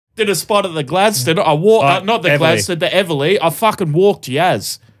did a spot at the Gladstone. I walked, not the Everly. Gladstone, the Everly. I fucking walked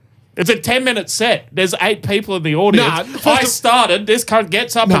Yaz. It's a 10-minute set. There's 8 people in the audience. I started. This cunt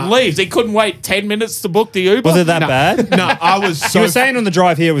gets up and leaves. He couldn't wait 10 minutes to book the Uber. Was it that bad? No, I was so... You were saying on the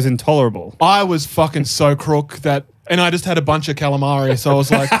drive here it was intolerable. I was fucking so crook that... And I just had a bunch of calamari, so I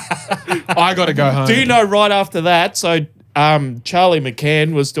was like, I got to go home. Do you know right after that, so Charlie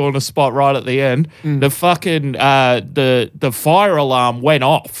McCann was doing a spot right at the end. The fucking, the fire alarm went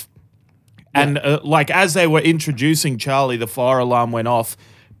off. And like as they were introducing Charlie, the fire alarm went off.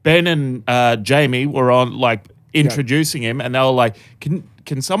 Ben and Jamie were on like introducing him, and they were like,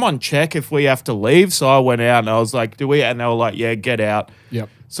 "Can someone check if we have to leave?" So I went out and I was like, "Do we?" And they were like, "Yeah, get out." Yep.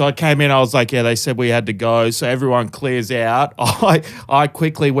 So I came in. I was like, "Yeah, they said we had to go." So everyone clears out. I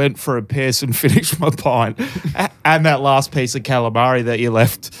quickly went for a piss and finished my pint, and that last piece of calamari that you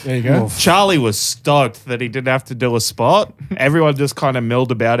left. There you go. Charlie was stoked that he didn't have to do a spot. Everyone just kind of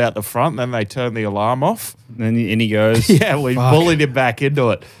milled about out the front. Then they turned the alarm off. And in he goes. Yeah, we bullied him back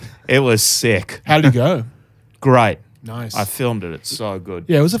into it. It was sick. How did you go? Great. Nice. I filmed it. It's so good.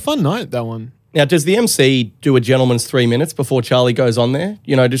 Yeah, it was a fun night, that one. Now, does the MC do a gentleman's 3 minutes before Charlie goes on there?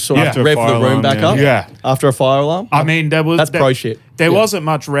 You know, just sort of After a rev fire the room alarm, back yeah. up? Yeah. After a fire alarm? I mean, That's pro shit. There wasn't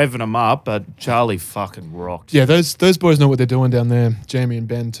much revving them up, but Charlie fucking rocked. Yeah, those boys know what they're doing down there. Jamie and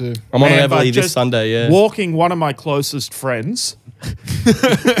Ben too. I'm on Man, an but Everly this just Sunday, yeah. Walking one of my closest friends.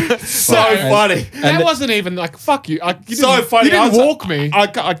 So funny. That wasn't even like, fuck you. You So didn't, funny. You didn't I walk me.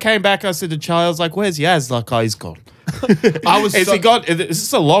 I came back. I said to Charlie, I was like, "Where's Yaz?" Like, "Oh, he's gone." I was Is so, he gone? Is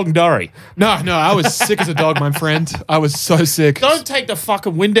this a long durry? No, I was sick as a dog, my friend. I was so sick. Don't take the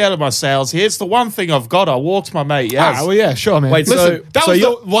fucking wind out of my sails here. It's the one thing I've got. I walked my mate. Yaz. Ah, well, yeah, sure, man. Wait, Listen, so- that so was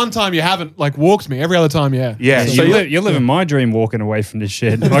you're- the one time you haven't like walked me. Every other time, yeah. Yeah. So you're living my dream walking away from this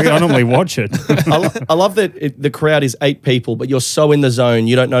shit. Like, I normally watch it. I love that the crowd is 8 people, but you're so in the zone,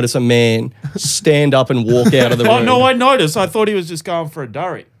 you don't notice a man stand up and walk out of the room. Oh, no, I noticed. I thought he was just going for a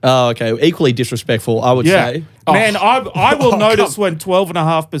durry. Oh, okay. Equally disrespectful, I would say. Man, I will notice when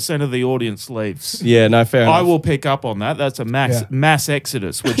 12.5% of the audience leaves. Yeah, no, fair enough. I will pick up on that. That's a mass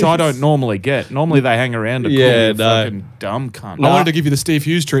exodus, which I don't normally get. Normally they hang around to call me a fucking dumb cunt. I wanted to give you the Steve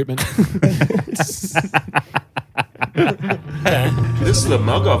Hughes treatment. This is the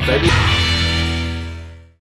Mugg off, baby.